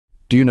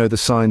Do you know the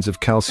signs of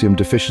calcium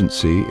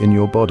deficiency in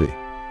your body?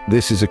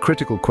 This is a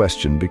critical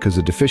question because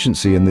a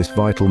deficiency in this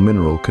vital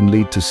mineral can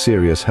lead to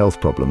serious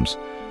health problems.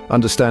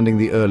 Understanding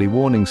the early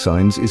warning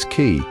signs is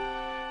key.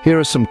 Here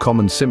are some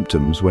common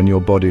symptoms when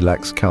your body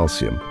lacks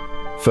calcium.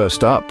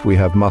 First up, we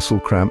have muscle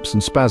cramps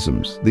and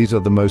spasms. These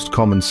are the most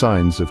common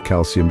signs of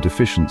calcium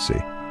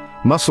deficiency.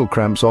 Muscle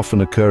cramps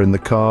often occur in the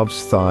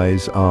calves,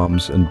 thighs,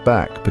 arms, and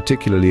back,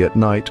 particularly at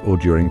night or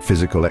during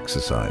physical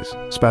exercise.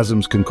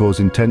 Spasms can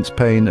cause intense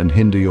pain and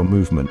hinder your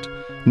movement.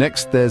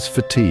 Next, there's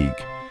fatigue.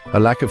 A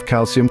lack of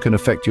calcium can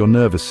affect your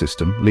nervous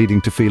system,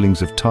 leading to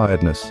feelings of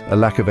tiredness, a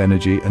lack of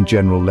energy, and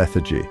general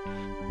lethargy.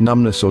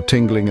 Numbness or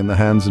tingling in the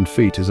hands and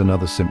feet is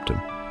another symptom.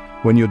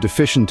 When you're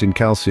deficient in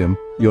calcium,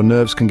 your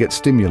nerves can get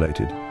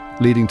stimulated,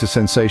 leading to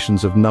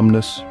sensations of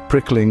numbness,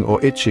 prickling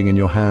or itching in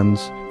your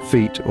hands,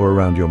 feet, or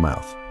around your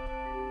mouth.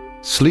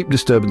 Sleep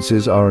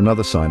disturbances are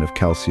another sign of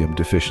calcium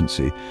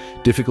deficiency.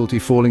 Difficulty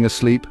falling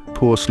asleep,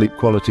 poor sleep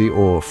quality,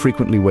 or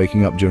frequently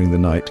waking up during the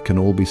night can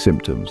all be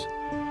symptoms.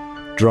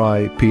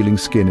 Dry, peeling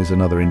skin is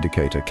another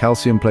indicator.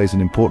 Calcium plays an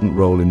important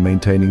role in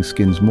maintaining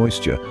skin's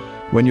moisture.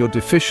 When you're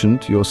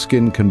deficient, your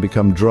skin can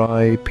become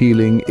dry,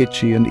 peeling,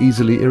 itchy, and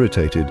easily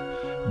irritated.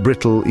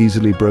 Brittle,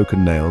 easily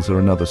broken nails are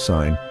another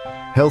sign.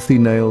 Healthy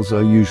nails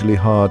are usually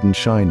hard and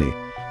shiny.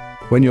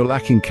 When you're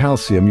lacking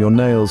calcium, your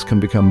nails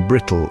can become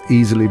brittle,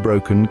 easily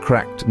broken,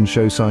 cracked, and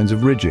show signs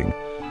of ridging.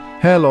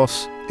 Hair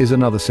loss is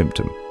another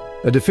symptom.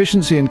 A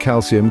deficiency in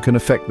calcium can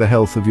affect the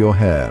health of your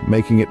hair,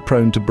 making it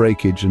prone to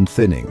breakage and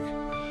thinning.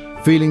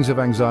 Feelings of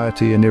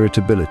anxiety and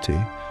irritability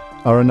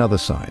are another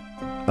sign.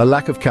 A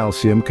lack of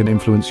calcium can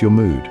influence your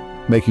mood,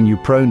 making you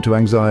prone to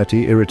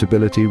anxiety,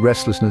 irritability,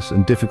 restlessness,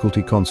 and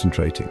difficulty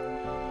concentrating.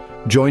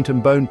 Joint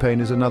and bone pain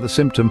is another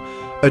symptom.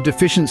 A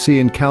deficiency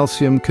in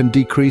calcium can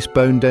decrease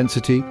bone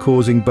density,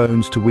 causing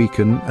bones to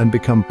weaken and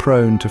become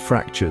prone to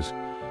fractures.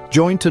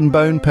 Joint and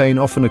bone pain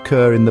often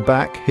occur in the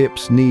back,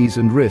 hips, knees,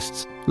 and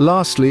wrists.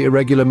 Lastly,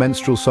 irregular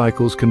menstrual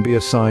cycles can be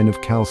a sign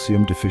of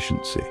calcium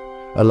deficiency.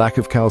 A lack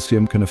of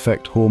calcium can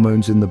affect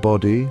hormones in the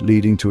body,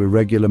 leading to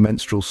irregular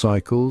menstrual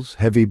cycles,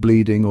 heavy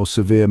bleeding, or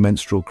severe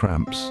menstrual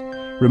cramps.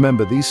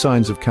 Remember, these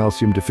signs of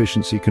calcium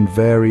deficiency can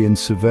vary in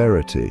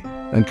severity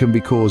and can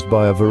be caused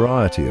by a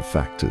variety of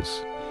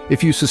factors.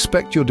 If you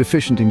suspect you're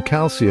deficient in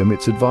calcium,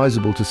 it's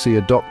advisable to see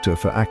a doctor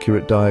for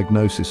accurate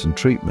diagnosis and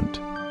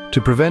treatment.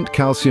 To prevent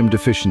calcium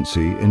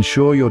deficiency,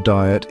 ensure your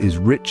diet is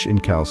rich in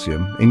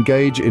calcium,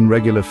 engage in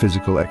regular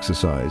physical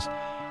exercise,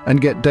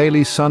 and get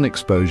daily sun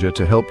exposure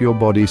to help your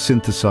body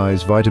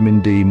synthesize vitamin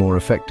D more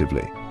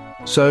effectively.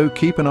 So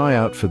keep an eye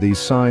out for these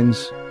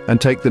signs and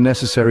take the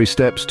necessary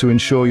steps to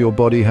ensure your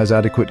body has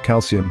adequate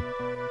calcium.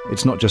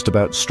 It's not just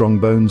about strong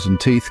bones and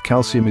teeth.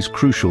 Calcium is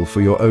crucial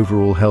for your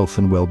overall health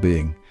and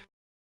well-being.